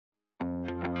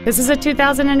This is a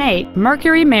 2008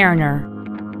 Mercury Mariner.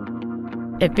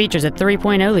 It features a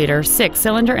 3.0-liter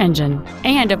six-cylinder engine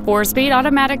and a 4-speed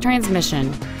automatic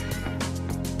transmission.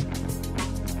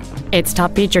 Its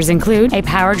top features include a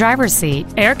power driver's seat,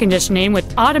 air conditioning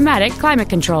with automatic climate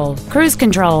control, cruise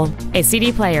control, a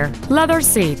CD player, leather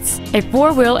seats, a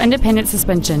 4-wheel independent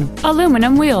suspension,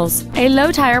 aluminum wheels, a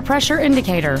low tire pressure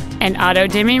indicator, an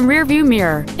auto-dimming rear-view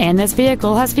mirror, and this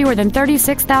vehicle has fewer than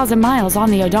 36,000 miles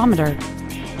on the odometer.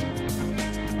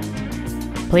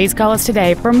 Please call us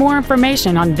today for more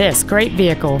information on this great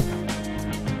vehicle.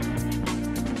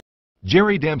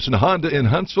 Jerry Damson Honda in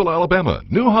Huntsville, Alabama.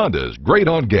 New Hondas, great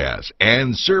on gas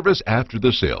and service after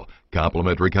the sale.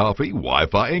 Complimentary coffee,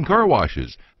 Wi-Fi, and car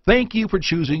washes. Thank you for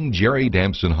choosing Jerry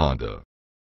Damson Honda.